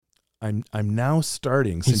I'm now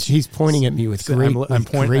starting. He's pointing at me with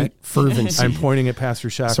great fervency. I'm pointing at Pastor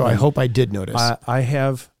Shockman. So I hope I did notice.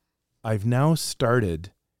 I've now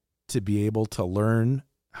started to be able to learn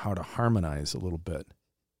how to harmonize a little bit.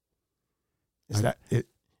 Is that it?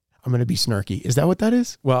 I'm going to be snarky. Is that what that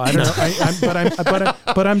is? Well, I don't know.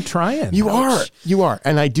 But I'm trying. You are.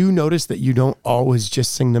 And I do notice that you don't always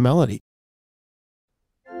just sing the melody.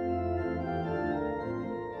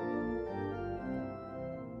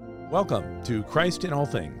 Welcome to Christ in All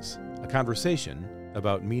Things, a conversation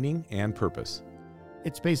about meaning and purpose.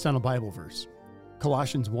 It's based on a Bible verse,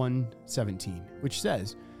 Colossians 1:17, which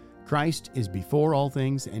says, Christ is before all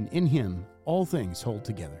things, and in him all things hold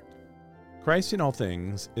together. Christ in All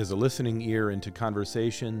Things is a listening ear into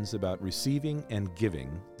conversations about receiving and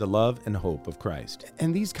giving the love and hope of Christ.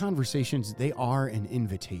 And these conversations, they are an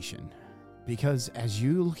invitation, because as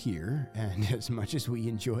you'll hear, and as much as we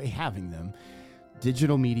enjoy having them,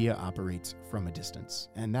 digital media operates from a distance,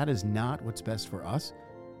 and that is not what's best for us,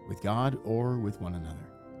 with God, or with one another.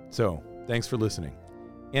 So, thanks for listening.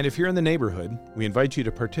 And if you're in the neighborhood, we invite you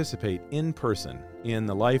to participate in person in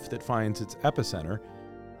the life that finds its epicenter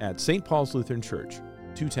at St. Paul's Lutheran Church,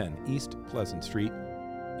 210 East Pleasant Street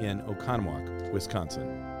in Oconomowoc,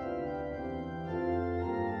 Wisconsin.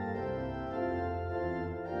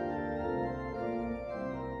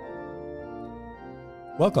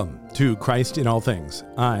 Welcome to Christ in All Things.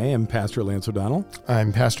 I am Pastor Lance O'Donnell.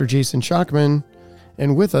 I'm Pastor Jason Shockman,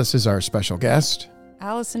 and with us is our special guest,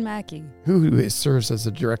 Allison Mackey, who serves as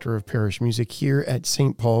the Director of Parish Music here at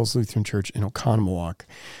St. Paul's Lutheran Church in Oconomowoc.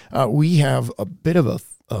 We have a bit of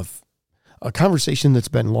a conversation that's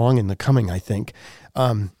been long in the coming, I think.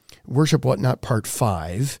 Worship Whatnot Part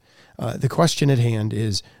 5. The question at hand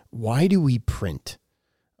is, why do we print?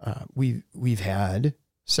 We've had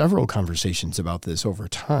several conversations about this over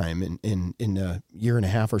time. In a year and a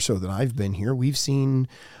half or so that I've been here, we've seen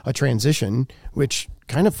a transition which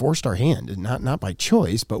kind of forced our hand, and not by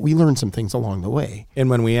choice, but we learned some things along the way. And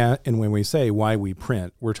when we say why we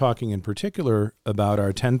print, we're talking in particular about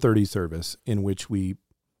our 10:30 service, in which we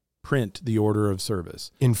print the order of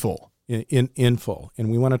service In full. In full.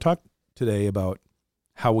 And we want to talk today about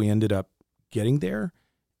how we ended up getting there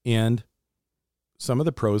and some of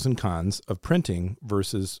the pros and cons of printing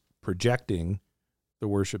versus projecting the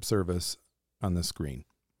worship service on the screen.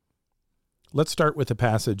 Let's start with a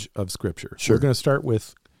passage of Scripture. Sure. We're going to start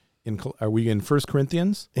with, are we in 1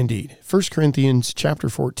 Corinthians? Indeed. 1 Corinthians chapter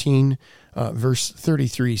 14, verse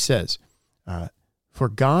 33 says, For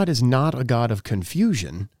God is not a God of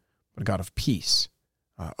confusion, but a God of peace.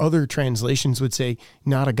 Other translations would say,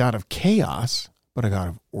 not a God of chaos, but a God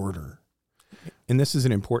of order. And this is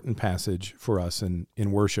an important passage for us in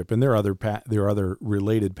worship, and there are other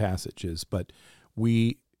related passages, but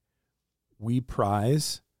we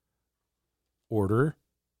prize order,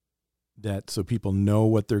 that so people know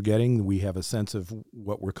what they're getting. We have a sense of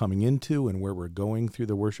what we're coming into and where we're going through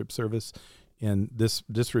the worship service, and this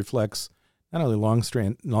reflects not only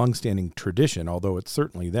long-standing tradition, although it's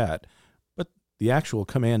certainly that, but the actual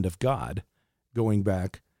command of God going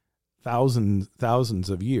back thousands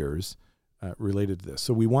of years related to this.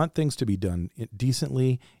 So we want things to be done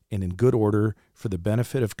decently and in good order for the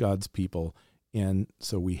benefit of God's people, and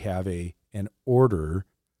so we have an order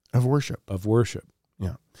of worship.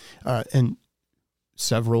 Yeah. And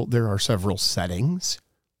there are several settings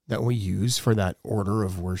that we use for that order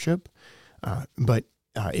of worship. But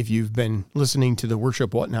if you've been listening to the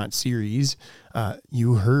Worship Whatnot series,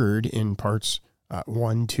 you heard in parts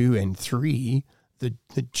 1, 2, and 3,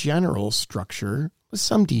 the general structure with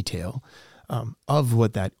some detail of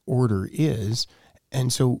what that order is.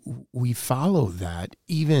 And so we follow that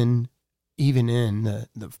even in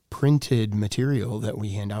the printed material that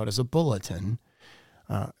we hand out as a bulletin,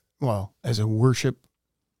 as a worship,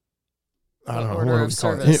 order of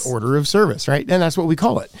service. Order of service, right? And that's what we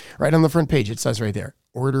call it. Right on the front page, it says right there,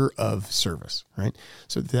 order of service, right?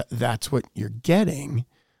 So that's what you're getting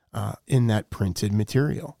in that printed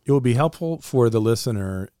material. It will be helpful for the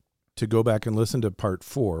listener to go back and listen to part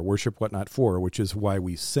 4, Worship Whatnot 4, which is why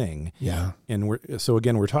we sing. Yeah. And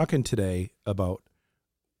we're talking today about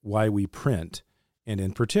why we print, and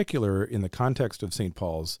in particular, in the context of St.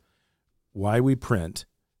 Paul's, why we print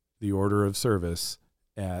the order of service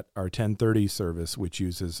at our 10:30 service, which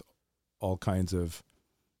uses all kinds of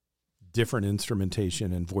different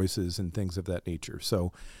instrumentation and voices and things of that nature.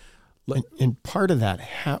 So, and part of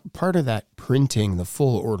that printing the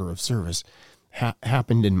full order of service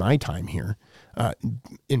happened in my time here,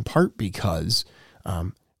 in part because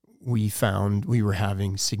we found we were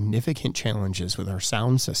having significant challenges with our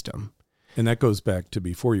sound system. And that goes back to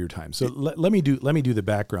before your time. So let me do the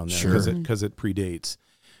background there because it predates.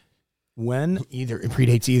 It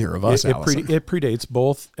predates either of us. It predates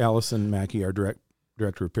both Allison Mackey, our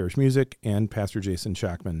director of parish music, and Pastor Jason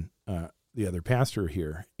Schachman, the other pastor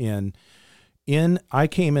here. And I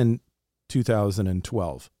came in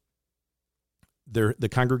 2012. The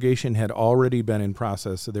congregation had already been in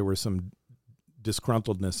process, so there was some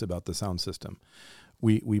disgruntledness about the sound system.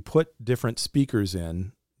 We put different speakers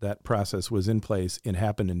in. That process was in place. It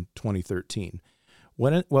happened in 2013.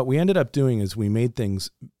 What we ended up doing is we made things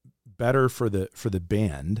better for the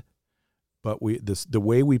band, but the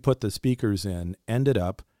way we put the speakers in ended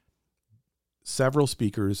up several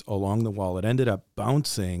speakers along the wall. It ended up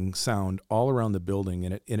bouncing sound all around the building,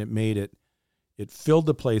 and it filled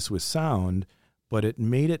the place with sound, but it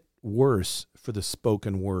made it worse for the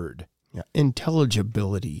spoken word. Yeah.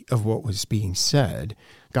 Intelligibility of what was being said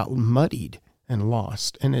got muddied and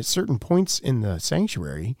lost. And at certain points in the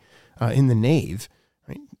sanctuary, in the nave,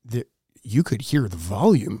 right, you could hear the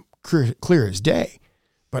volume clear as day,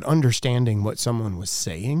 but understanding what someone was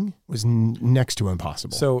saying was next to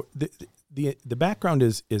impossible. So the background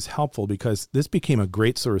is helpful because this became a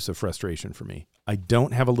great source of frustration for me. I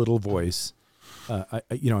don't have a little voice.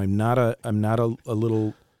 I'm not a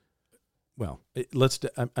little. Well,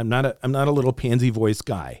 I'm not a little pansy voice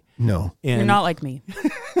guy. No, and you're not like me.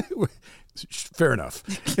 Fair enough.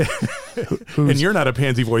 And you're not a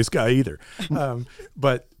pansy voice guy either.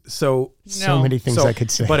 But so many things I could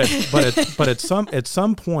say. But at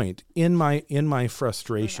some point in my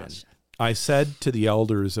frustration, I said to the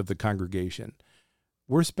elders of the congregation,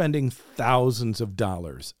 we're spending thousands of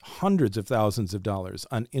dollars, hundreds of thousands of dollars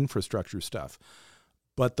on infrastructure stuff.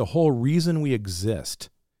 But the whole reason we exist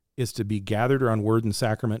is to be gathered around word and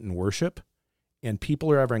sacrament and worship. And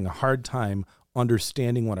people are having a hard time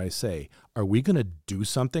understanding what I say. Are we going to do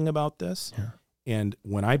something about this? Yeah. And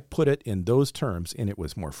when I put it in those terms, and it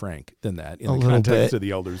was more frank than that in the context of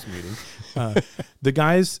the elders meeting, the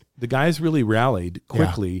guys really rallied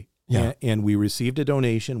quickly. Yeah. And we received a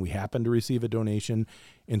donation. We happened to receive a donation.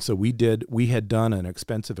 And so we had done an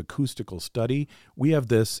expensive acoustical study. We have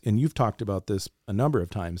this, and you've talked about this a number of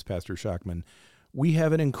times, Pastor Schachman. We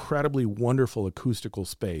have an incredibly wonderful acoustical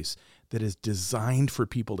space that is designed for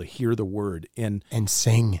people to hear the word and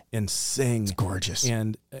sing. It's gorgeous.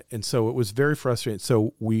 And so it was very frustrating.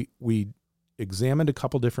 So we examined a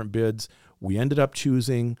couple different bids. We ended up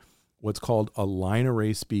choosing what's called a line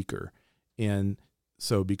array speaker. And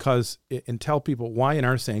so and tell people why in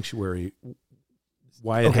our sanctuary,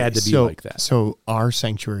 why it had to be like that. So our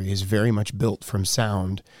sanctuary is very much built from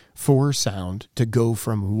sound, for sound to go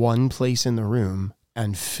from one place in the room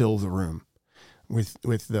and fill the room with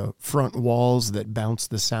the front walls that bounce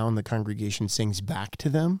the sound the congregation sings back to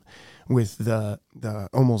them, with the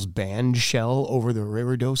almost band shell over the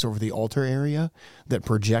reredos, over the altar area that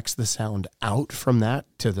projects the sound out from that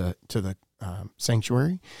to the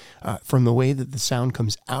sanctuary, from the way that the sound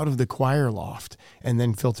comes out of the choir loft and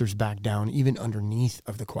then filters back down even underneath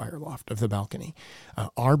of the choir loft of the balcony.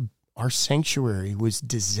 Our sanctuary was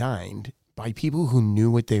designed by people who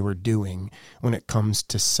knew what they were doing when it comes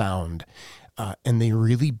to sound, and they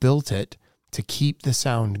really built it to keep the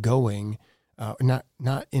sound going, not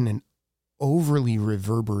in an overly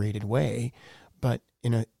reverberated way, but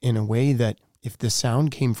in a way that if the sound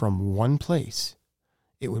came from one place,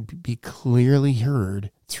 it would be clearly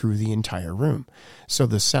heard through the entire room. So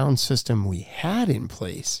the sound system we had in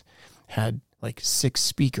place had like 6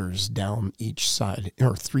 speakers down each side,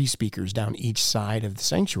 or 3 speakers down each side of the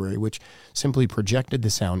sanctuary, which simply projected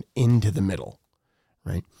the sound into the middle,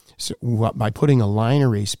 right? So by putting a line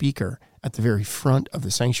array speaker at the very front of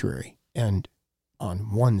the sanctuary and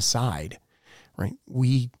on one side, right,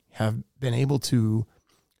 we have been able to,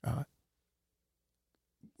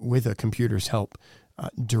 with a computer's help,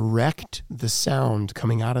 direct the sound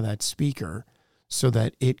coming out of that speaker so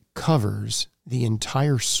that it covers the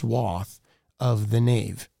entire swath of the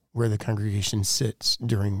nave where the congregation sits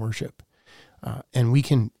during worship. And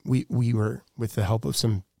we were, with the help of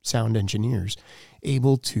some sound engineers,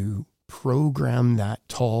 able to program that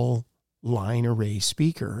tall line array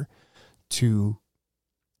speaker to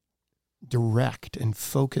direct and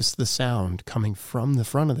focus the sound coming from the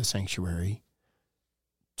front of the sanctuary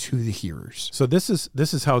to the hearers. So this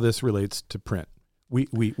is how this relates to print. We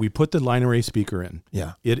put the line array speaker in.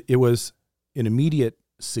 Yeah. It was an immediate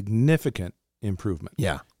significant improvement.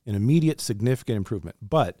 Yeah. An immediate significant improvement.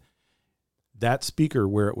 But that speaker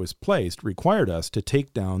where it was placed required us to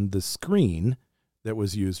take down the screen that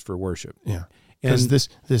was used for worship. Yeah. Because this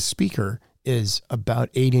speaker is about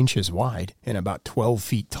 8 inches wide and about 12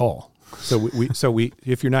 feet tall. So we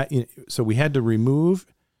if you're not so we had to remove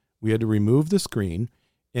the screen,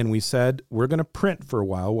 and we said we're going to print for a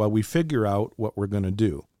while we figure out what we're going to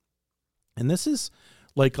do. And this is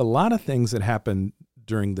like a lot of things that happen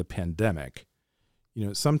during the pandemic.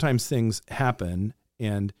 Sometimes things happen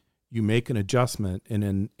and you make an adjustment,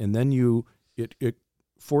 and then it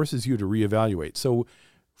forces you to reevaluate. So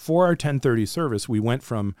for our 10:30 service, we went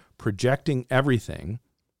from projecting everything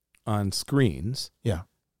on screens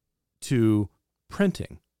to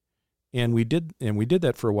printing. And we did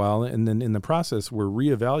that for a while, and then in the process we're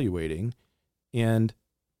reevaluating, and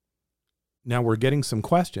now we're getting some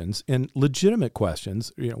questions, and legitimate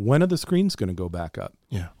questions. When are the screens going to go back up?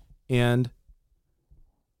 Yeah. And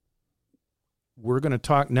we're going to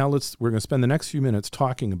talk now. We're going to spend the next few minutes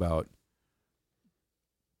talking about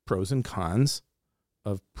pros and cons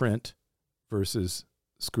of print versus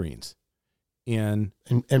screens, and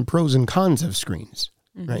pros and cons of screens.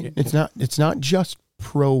 Right. It's not just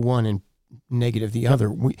pro one and negative the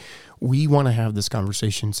other. We want to have this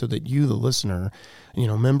conversation so that you, the listener,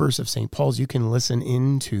 members of St. Paul's, you can listen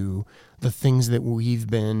into the things that we've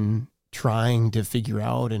been trying to figure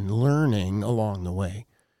out and learning along the way.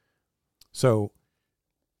 So,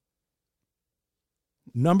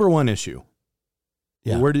 number one issue.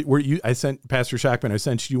 Yeah. I sent Pastor Shackman. I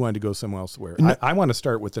sent you wanted to go somewhere else. I want to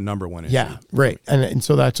start with the number one issue. Yeah, right. And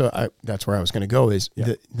so that's where I was going to go. Is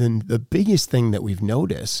the biggest thing that we've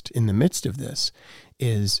noticed in the midst of this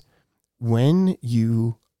is when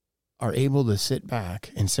you are able to sit back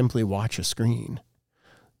and simply watch a screen,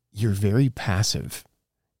 you're very passive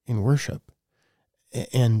in worship,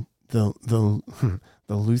 and the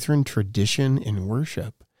Lutheran tradition in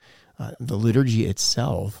worship, the liturgy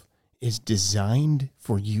itself, is designed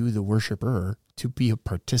for you, the worshiper, to be a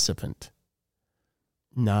participant,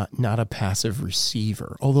 not a passive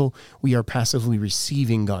receiver. Although we are passively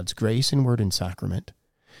receiving God's grace in word and sacrament,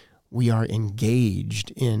 we are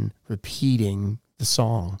engaged in repeating the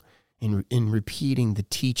song, in repeating the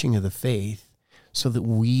teaching of the faith, so that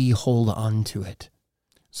we hold on to it.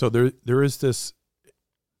 So there is this,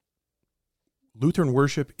 Lutheran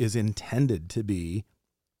worship is intended to be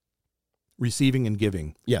receiving and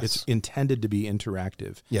giving. Yes. It's intended to be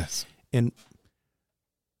interactive. Yes. And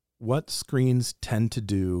what screens tend to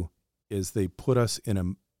do is they put us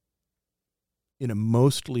in a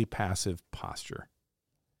mostly passive posture.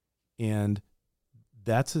 And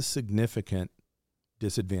that's a significant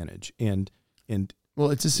disadvantage. And well,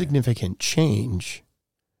 it's a significant change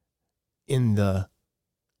in the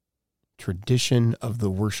tradition of the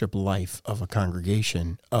worship life of a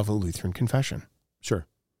congregation of a Lutheran confession. Sure.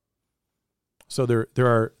 So there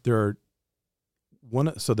are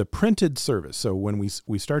so the printed service. So when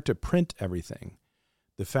we start to print everything,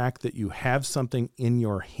 the fact that you have something in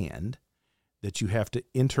your hand that you have to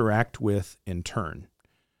interact with in turn,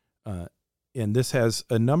 and this has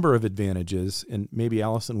a number of advantages. And maybe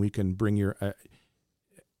Allison, we can bring your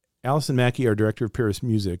Allison Mackey, our director of Paris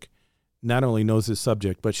Music, not only knows this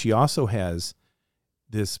subject, but she also has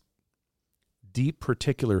this deep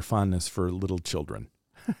particular fondness for little children.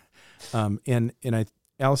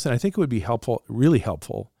 Allison, I think it would be helpful, really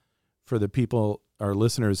helpful, for the people, our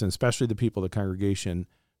listeners, and especially the people of the congregation,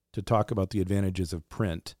 to talk about the advantages of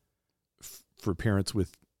print for parents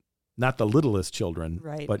with not the littlest children,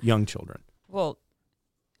 right, but young children. Well,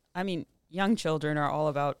 I mean, young children are all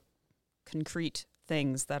about concrete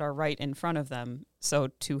things that are right in front of them. So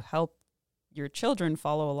to help your children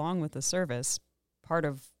follow along with the service, part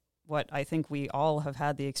of what I think we all have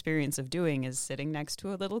had the experience of doing is sitting next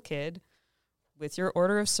to a little kid with your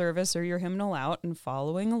order of service or your hymnal out and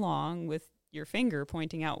following along with your finger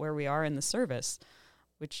pointing out where we are in the service,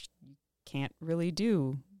 which you can't really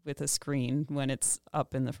do with a screen when it's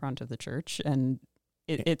up in the front of the church. And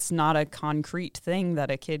it's not a concrete thing that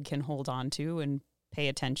a kid can hold on to and pay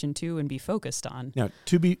attention to and be focused on. Now,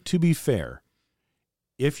 to be fair,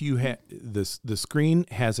 if you have the screen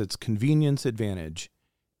has its convenience advantage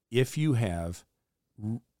if you have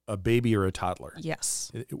a baby or a toddler.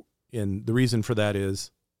 Yes. And the reason for that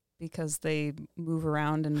is? Because they move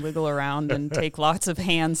around and wiggle around and take lots of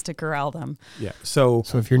hands to corral them. Yeah. So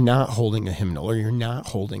if you're not holding a hymnal or you're not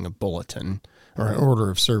holding a bulletin or an order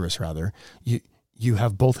of service, rather, you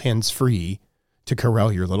have both hands free to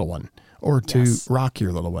corral your little one or to rock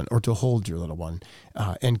your little one or to hold your little one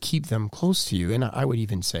and keep them close to you. And I would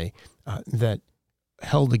even say that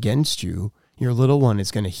held against you, your little one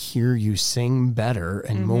is going to hear you sing better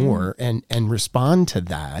and more and respond to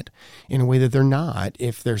that in a way that they're not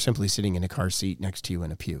if they're simply sitting in a car seat next to you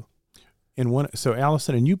in a pew. So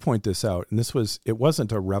Allison, and you point this out, and it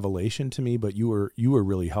wasn't a revelation to me, but you were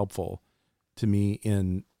really helpful to me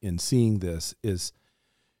in seeing this is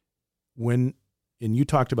and you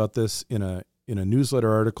talked about this in a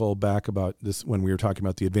newsletter article back about this when we were talking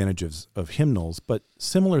about the advantages of hymnals, but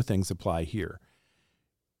similar things apply here.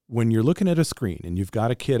 When you're looking at a screen and you've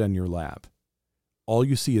got a kid on your lap, all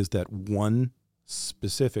you see is that one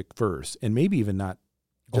specific verse, and maybe even not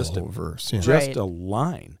just a verse, just a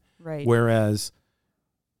line. Right. Whereas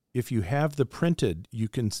if you have the printed, you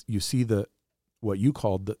see what you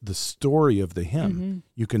called the story of the hymn. Mm-hmm.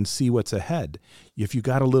 You can see what's ahead. If you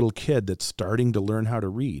got a little kid that's starting to learn how to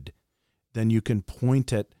read, then you can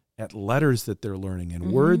point at letters that they're learning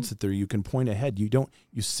and words that you can point ahead. You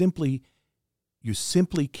simply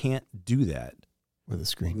can't do that with a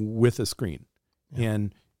screen. Yeah.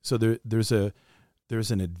 And so there's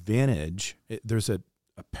an advantage. There's a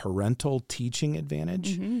parental teaching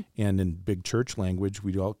advantage, and in big church language,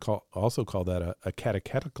 we also call that a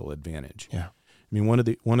catechetical advantage. Yeah. I mean, one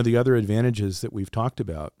of the other advantages that we've talked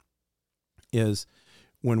about is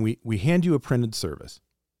when we hand you a printed service,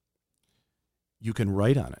 you can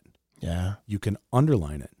write on it. Yeah. You can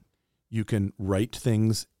underline it. You can write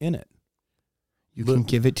things in it. You can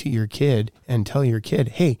give it to your kid and tell your kid,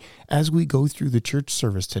 hey, as we go through the church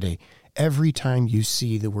service today, every time you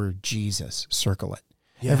see the word Jesus, circle it.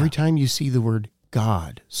 Yeah. Every time you see the word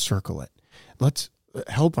God, circle it. Let's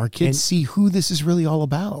help our kids see who this is really all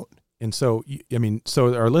about. And so,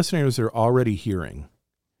 so our listeners are already hearing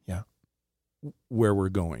where we're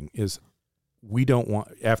going is we don't want,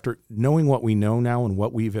 after knowing what we know now and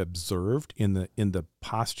what we've observed in the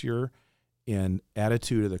posture and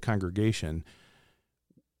attitude of the congregation,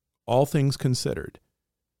 all things considered,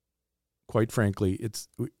 quite frankly,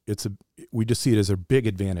 we just see it as a big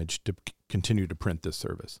advantage to continue to print this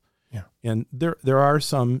service. Yeah. And there are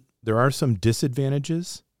some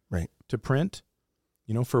disadvantages, right, to print.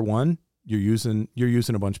 For one, you're using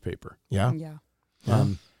a bunch of paper. Yeah. Yeah.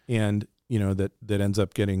 And that ends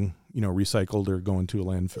up getting, recycled or going to a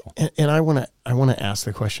landfill. And I want to ask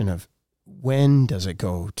the question of, when does it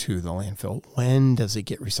go to the landfill? When does it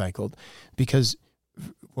get recycled? Because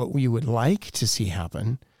what we would like to see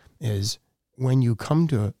happen is when you come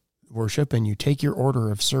to worship and you take your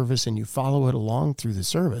order of service and you follow it along through the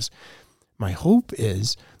service, my hope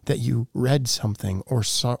is that you read something or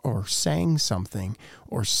sang something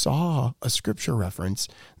or saw a scripture reference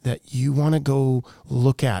that you want to go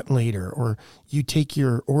look at later, or you take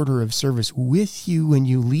your order of service with you when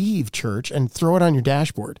you leave church and throw it on your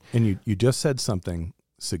dashboard. And you just said something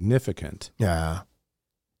significant. Yeah.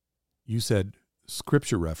 You said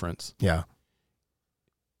scripture reference. Yeah.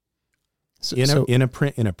 In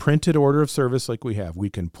a printed order of service like we have, we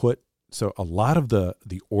can put, so a lot of the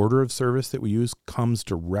order of service that we use comes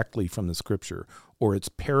directly from the scripture, or it's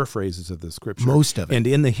paraphrases of the scripture. Most of it. And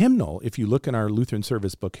in the hymnal, if you look in our Lutheran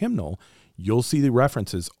Service Book hymnal, you'll see the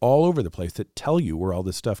references all over the place that tell you where all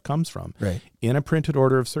this stuff comes from. Right. In a printed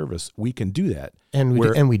order of service, we can do that. And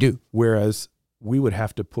we do. Whereas we would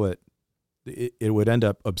have to put, it would end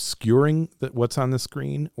up obscuring what's on the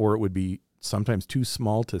screen, or it would be sometimes too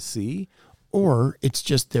small to see. Or it's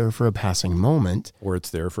just there for a passing moment.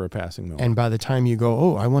 And by the time you go,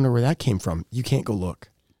 oh, I wonder where that came from, you can't go look.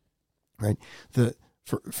 Right?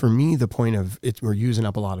 For me, the point of it, we're using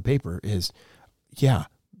up a lot of paper is, yeah,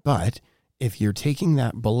 but if you're taking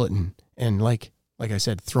that bulletin and like I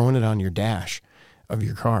said, throwing it on your dash of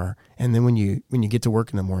your car, and then when you get to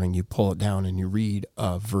work in the morning, you pull it down and you read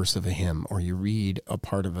a verse of a hymn, or you read a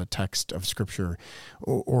part of a text of scripture,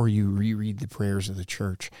 or you reread the prayers of the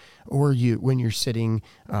church, or when you're sitting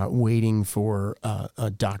waiting for a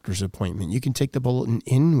doctor's appointment, you can take the bulletin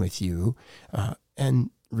in with you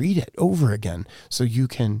and read it over again, so you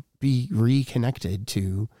can be reconnected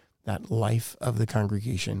to that life of the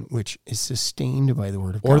congregation, which is sustained by the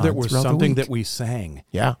word of God. Or that was something that we sang.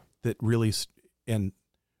 Yeah. That really. And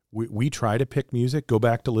we try to pick music. Go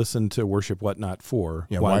back to listen to Worship What Not For.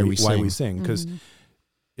 Yeah, why we sing, because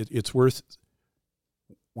it's worth.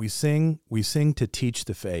 We sing to teach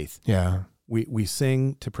the faith. Yeah, we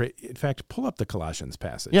sing to pray. In fact, pull up the Colossians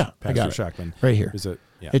passage. Yeah, Pastor I got it. Schachman. Right here.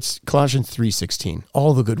 Yeah. It's Colossians 3:16.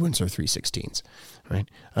 All the good ones are 3:16s. Right.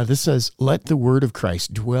 This says, "Let the word of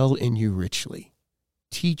Christ dwell in you richly,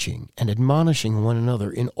 teaching and admonishing one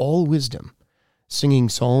another in all wisdom, singing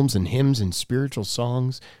psalms and hymns and spiritual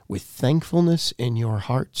songs with thankfulness in your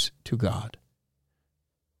hearts to God."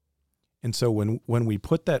 And so when we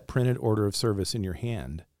put that printed order of service in your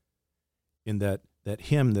hand, in that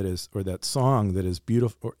hymn that is, or that song that is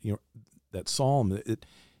beautiful, or that psalm,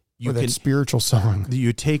 spiritual song,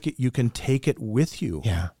 you can take it with you.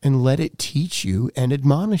 Yeah, and let it teach you and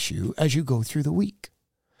admonish you as you go through the week.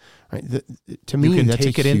 right? To me, that's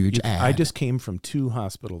a huge add. I just came from 2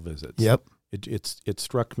 hospital visits. Yep. It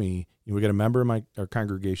struck me. We got a member of our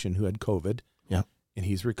congregation who had COVID. Yep. And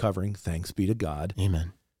he's recovering. Thanks be to God.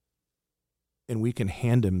 Amen. And we can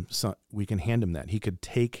hand him that. He could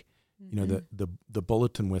take, the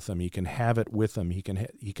bulletin with him. He can have it with him. He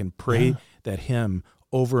can pray that hymn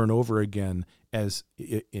over and over again. As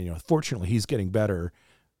fortunately, he's getting better.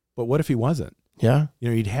 But what if he wasn't? Yeah.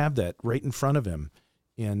 He'd have that right in front of him,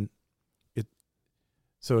 and it.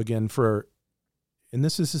 So again, and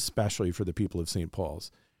this is especially for the people of St.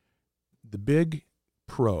 Paul's, the big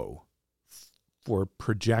pro for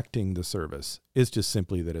projecting the service is just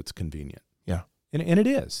simply that it's convenient. Yeah. And it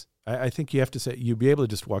is. I think you have to say, you'll be able to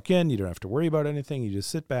just walk in. You don't have to worry about anything. You just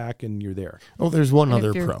sit back and you're there. Oh, there's one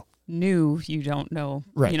other pro. New, you don't know.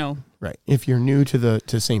 Right. Right. If you're new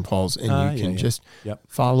to St. Paul's and you can just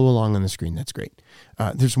follow along on the screen, that's great.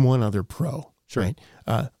 There's one other pro. Sure.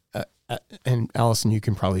 Right. And Allison, you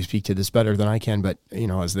can probably speak to this better than I can, but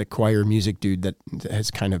as the choir music dude that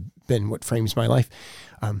has kind of been what frames my life,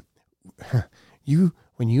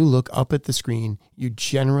 when you look up at the screen, you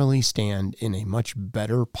generally stand in a much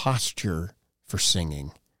better posture for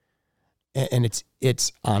singing. And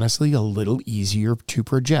it's honestly a little easier to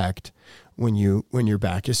project when your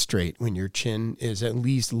back is straight, when your chin is at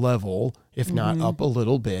least level, if not up a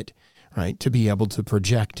little bit, right? To be able to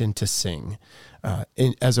project and to sing,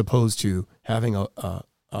 as opposed to having a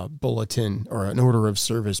bulletin or an order of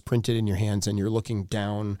service printed in your hands and you're looking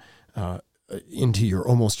down into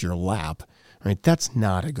almost your lap, right? That's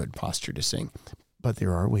not a good posture to sing. But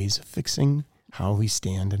there are ways of fixing how we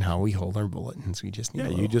stand and how we hold our bulletins. We just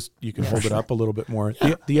need you can hold it up a little bit more.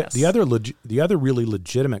 Yeah. The other really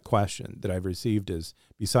legitimate question that I've received is,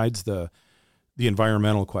 besides the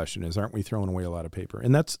environmental question, is, aren't we throwing away a lot of paper?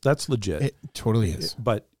 And that's legit. It totally is.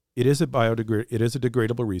 But it is a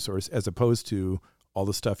degradable resource, as opposed to all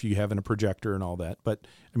the stuff you have in a projector and all that. But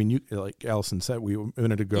I mean, you, like Allison said, a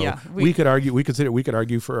minute ago, we could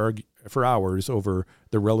argue for hours over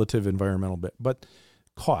the relative environmental bit, but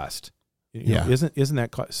cost. Isn't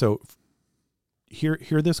that cost? So hear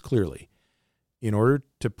this clearly. In order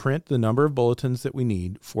to print the number of bulletins that we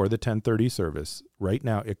need for the 1030 service, right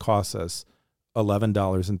now it costs us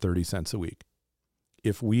 $11.30 a week.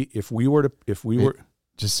 If we were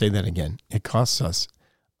just say that again. It costs us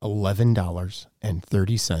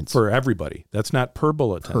 $11.30 for everybody. That's not per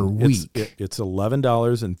bulletin. Per week. It's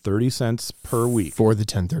 $11.30 per week for the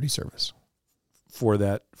 1030 service. For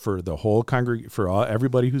the whole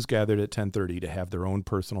everybody who's gathered at 1030 to have their own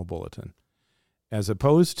personal bulletin, as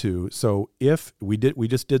opposed to, so if we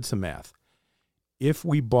just did some math, if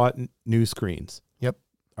we bought new screens,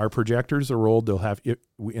 our projectors are old, they'll have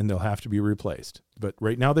to be replaced. But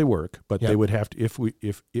right now they work, but they would have to,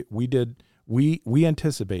 we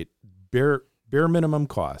anticipate bare minimum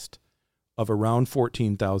cost of around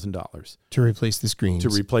 $14,000 to replace the screens,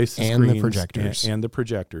 and the projectors and the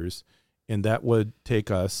projectors. And that would take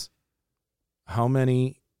us how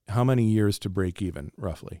many years to break even,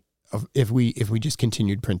 roughly? If we just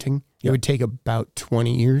continued printing, it would take about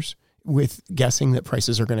 20 years, with guessing that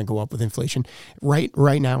prices are going to go up with inflation.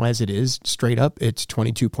 Right now, as it is, straight up, it's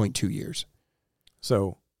 22.2 years.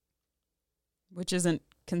 So, which isn't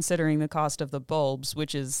considering the cost of the bulbs,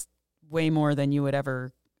 which is way more than you would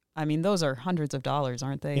ever. I mean, those are hundreds of dollars,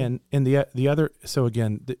 aren't they? And the other, so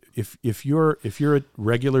again, if you're a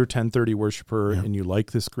regular 1030 worshiper and you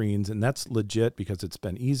like the screens, and that's legit because it's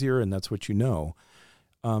been easier and that's what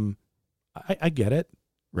I get it.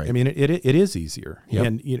 Right. I mean, it is easier.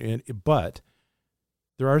 Yep. But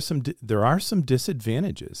there are some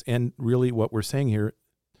disadvantages, and really what we're saying here,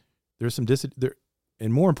 there's some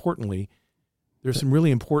and more importantly, there's some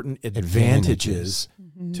really important advantages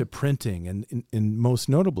to printing, and most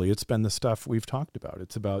notably, it's been the stuff we've talked about.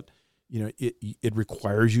 It's about, it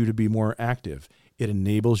requires you to be more active. It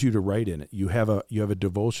enables you to write in it. You have a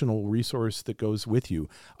devotional resource that goes with you.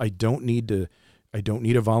 I don't need a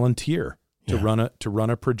volunteer to run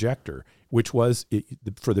a projector, which was,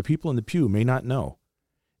 for the people in the pew may not know,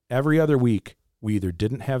 every other week we either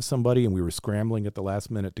didn't have somebody and we were scrambling at the last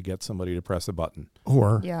minute to get somebody to press a button.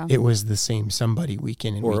 Or it was the same somebody week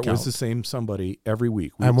in and week out. Or it was the same somebody every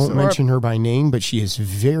week. I won't mention her by name, but she is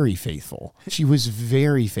very faithful. She was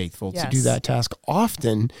very faithful to do that task,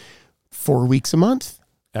 often 4 weeks a month.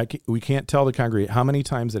 We can't tell the congregation how many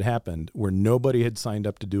times it happened where nobody had signed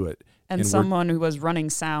up to do it. And someone who was running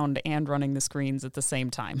sound and running the screens at the same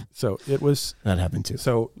time. So it was... That happened too.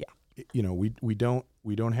 So, we don't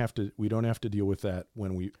have to deal with that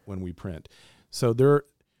when we print. So there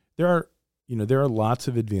are lots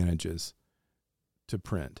of advantages to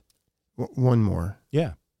print. One more.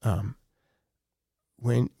 Yeah.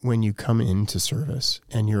 when you come into service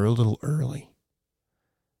and you're a little early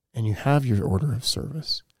and you have your order of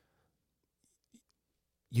service,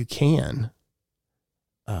 you can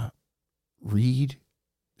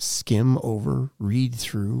skim over, read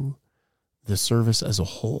through the service as a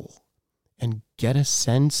whole and get a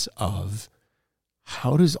sense of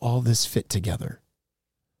how does all this fit together.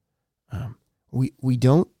 We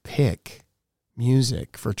don't pick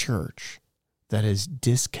music for church that is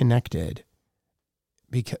disconnected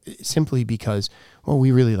simply because, well,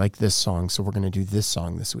 we really like this song, so we're going to do this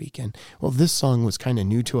song this weekend. Well, this song was kind of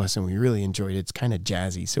new to us and we really enjoyed it. It's kind of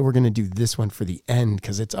jazzy, so we're going to do this one for the end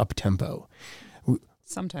because it's up-tempo.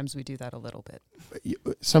 Sometimes we do that a little bit.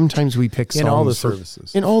 Sometimes we pick songs in all the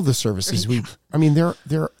services. In all the services,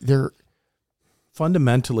 they're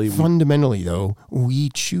fundamentally though, we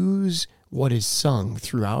choose what is sung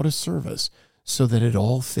throughout a service so that it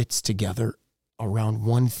all fits together around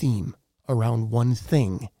one theme, around one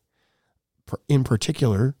thing. In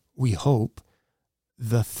particular, we hope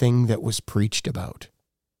the thing that was preached about,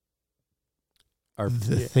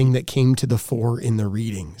 the thing that came to the fore in the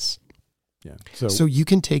readings. Yeah. So you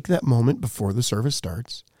can take that moment before the service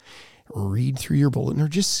starts, read through your bulletin or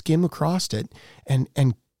just skim across it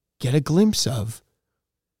and get a glimpse of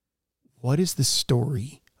what is the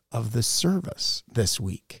story of the service this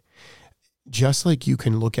week. Just like you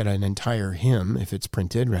can look at an entire hymn if it's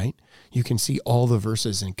printed, right? You can see all the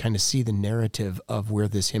verses and kind of see the narrative of where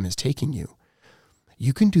this hymn is taking you.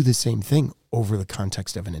 You can do the same thing over the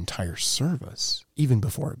context of an entire service, even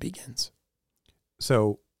before it begins.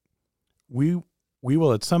 So we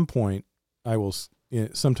will at some point, I will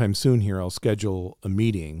sometime soon here, I'll schedule a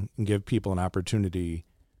meeting and give people an opportunity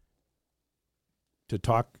to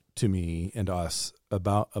talk to me and us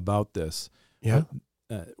about this. Yeah.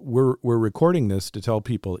 We're recording this to tell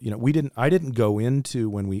people, I didn't go into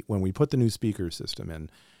when we put the new speaker system in,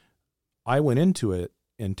 I went into it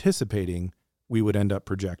anticipating we would end up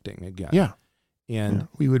projecting again. Yeah. And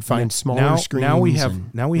we would find smaller screens.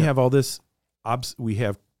 Now we have all this, we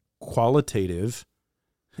have qualitative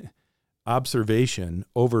observation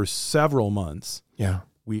over several months. Yeah.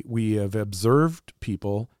 We have observed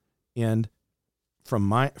people, and from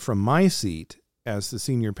my seat as the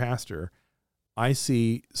senior pastor, I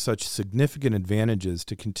see such significant advantages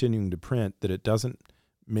to continuing to print that it doesn't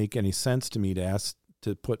make any sense to me to ask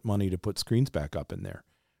to put money to put screens back up in there.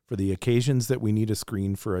 For the occasions that we need a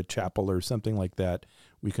screen for a chapel or something like that,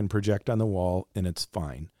 we can project on the wall and it's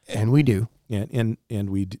fine. And we do. And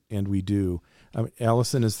we do.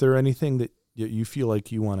 Allison, is there anything that you feel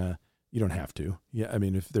like you want to? You don't have to. Yeah, I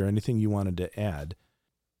mean, if there anything you wanted to add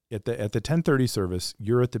at the 10:30 service,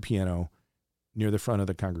 you're at the piano near the front of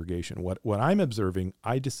the congregation. What I'm observing,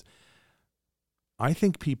 I think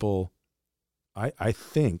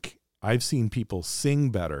I've seen people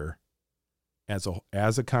sing better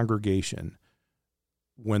as a congregation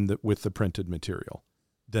with the printed material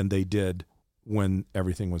than they did when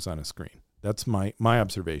everything was on a screen. That's my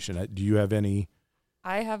observation. Do you have any?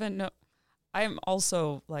 I haven't. No, I'm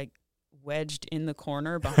also wedged in the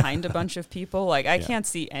corner behind a bunch of people. I can't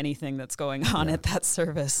see anything that's going on at that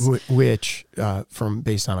service. Which,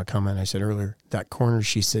 based on a comment I said earlier, that corner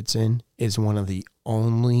she sits in is one of the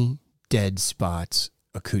only dead spots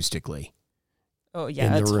acoustically. Oh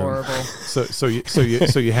yeah, it's horrible. So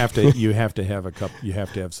you have to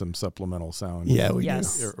have some supplemental sound. Yeah, we do.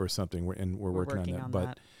 Or something, and we're working on that.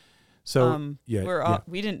 But so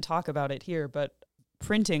we didn't talk about it here, but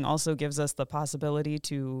printing also gives us the possibility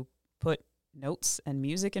to put notes and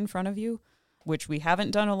music in front of you, which we haven't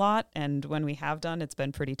done a lot, and when we have done, it's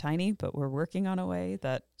been pretty tiny. But we're working on a way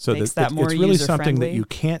that makes that more user-friendly. It's really something that you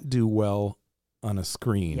can't do well on a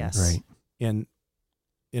screen, yes, right? And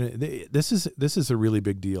this is a really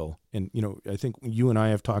big deal. And, I think you and I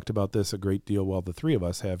have talked about this a great deal. Well, the three of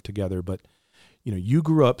us have together, but, you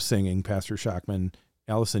grew up singing, Pastor Schachman.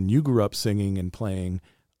 Allison, you grew up singing and playing.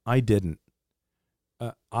 I didn't.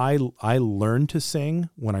 I learned to sing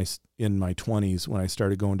in my 20s when I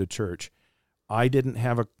started going to church. I didn't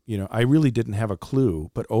have I really didn't have a clue,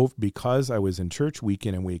 but because I was in church week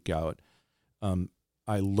in and week out,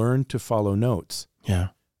 I learned to follow notes. Yeah.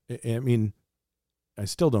 I mean, I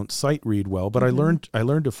still don't sight read well, but I learned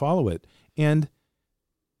to follow it. And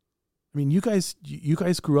I mean, you guys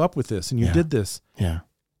grew up with this and you did this. Yeah.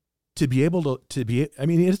 To be able to be, I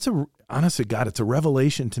mean, honestly, God, it's a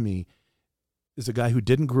revelation to me as a guy who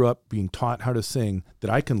didn't grow up being taught how to sing, that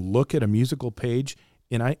I can look at a musical page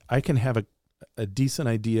and I can have a decent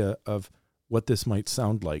idea of what this might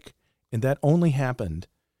sound like. And that only happened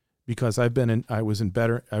because I was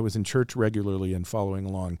in church regularly and following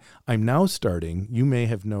along. I'm now starting, you may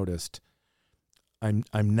have noticed, I'm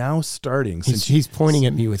now starting. He's pointing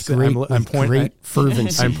at me with great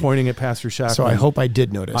fervency. I'm pointing at Pastor Shockman. So I hope I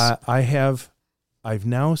did notice. I've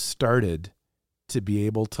now started to be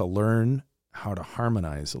able to learn how to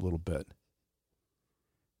harmonize a little bit.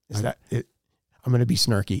 Is that it? I'm going to be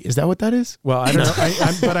snarky. Is that what that is? Well, I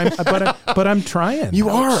don't know. But I'm trying. You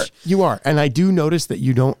are. And I do notice that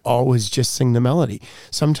you don't always just sing the melody.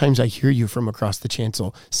 Sometimes I hear you from across the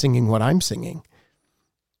chancel singing what I'm singing.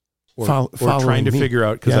 Or trying to figure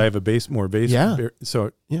out, because I have more bass. Yeah.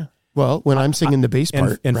 So yeah. Well, when I'm singing the bass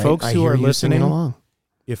part, and right, folks who are listening along,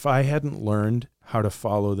 if I hadn't learned how to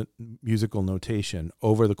follow the musical notation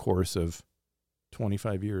over the course of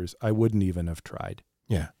 25 years, I wouldn't even have tried.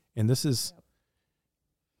 Yeah. And this is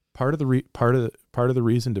part of the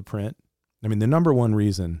reason to print. I mean, the number one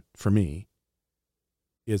reason for me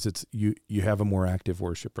is you have a more active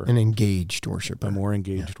worshiper, an engaged worshiper, a more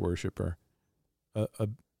engaged worshiper. A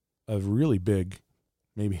really big,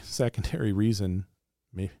 maybe secondary reason,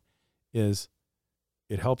 is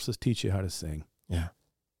it helps us teach you how to sing. Yeah.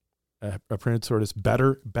 A printed sortis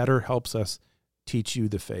better helps us teach you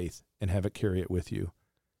the faith and have it carry it with you.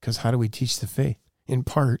 Because how do we teach the faith? In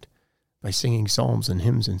part, by singing psalms and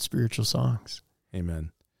hymns and spiritual songs.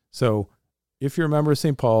 Amen. So if you're a member of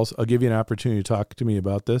St. Paul's, I'll give you an opportunity to talk to me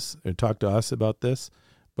about this, or talk to us about this,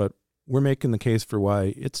 but we're making the case for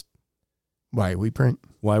why we print.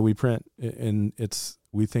 And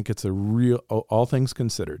we think it's a real, all things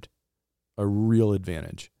considered, a real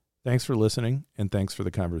advantage. Thanks for listening, and thanks for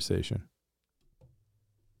the conversation.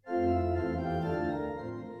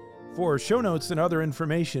 For show notes and other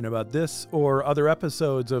information about this or other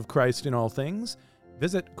episodes of Christ in All Things,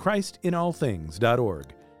 visit christinallthings.org.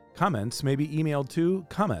 Comments may be emailed to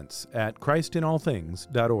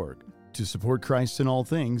comments@christinallthings.org. To support Christ in All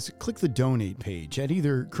Things, click the donate page at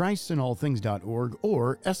either christinallthings.org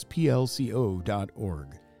or splco.org.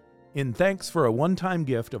 In thanks for a one-time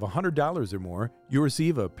gift of $100 or more, you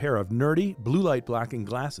receive a pair of nerdy blue light blocking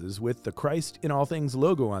glasses with the Christ in All Things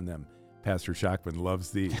logo on them. Pastor Shockman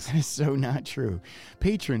loves these. That is so not true.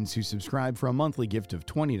 Patrons who subscribe for a monthly gift of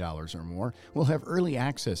 $20 or more will have early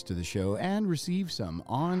access to the show and receive some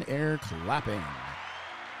on-air clapping,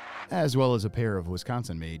 as well as a pair of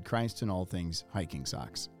Wisconsin-made Christ in All Things hiking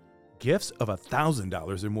socks. Gifts of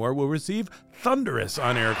 $1,000 or more will receive thunderous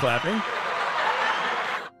on-air clapping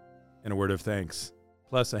and a word of thanks,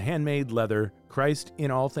 plus a handmade leather Christ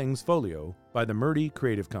in All Things folio by the Murdy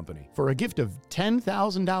Creative Company. For a gift of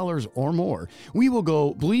 $10,000 or more, we will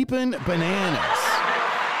go bleepin' bananas.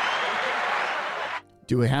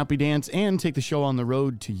 Do a happy dance and take the show on the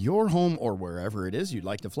road to your home or wherever it is you'd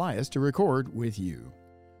like to fly us to record with you.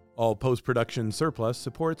 All post-production surplus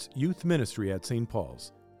supports youth ministry at St.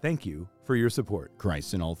 Paul's. Thank you for your support.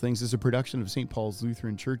 Christ in All Things is a production of St. Paul's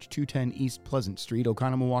Lutheran Church, 210 East Pleasant Street,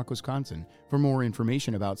 Oconomowoc, Wisconsin. For more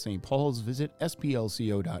information about St. Paul's, visit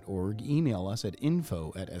splco.org, email us at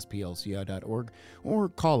info@splco.org, or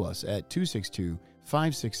call us at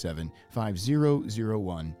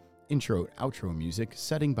 262-567-5001. Intro, outro music,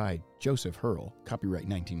 setting by Joseph Hurl. Copyright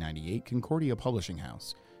 1998, Concordia Publishing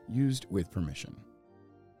House. Used with permission.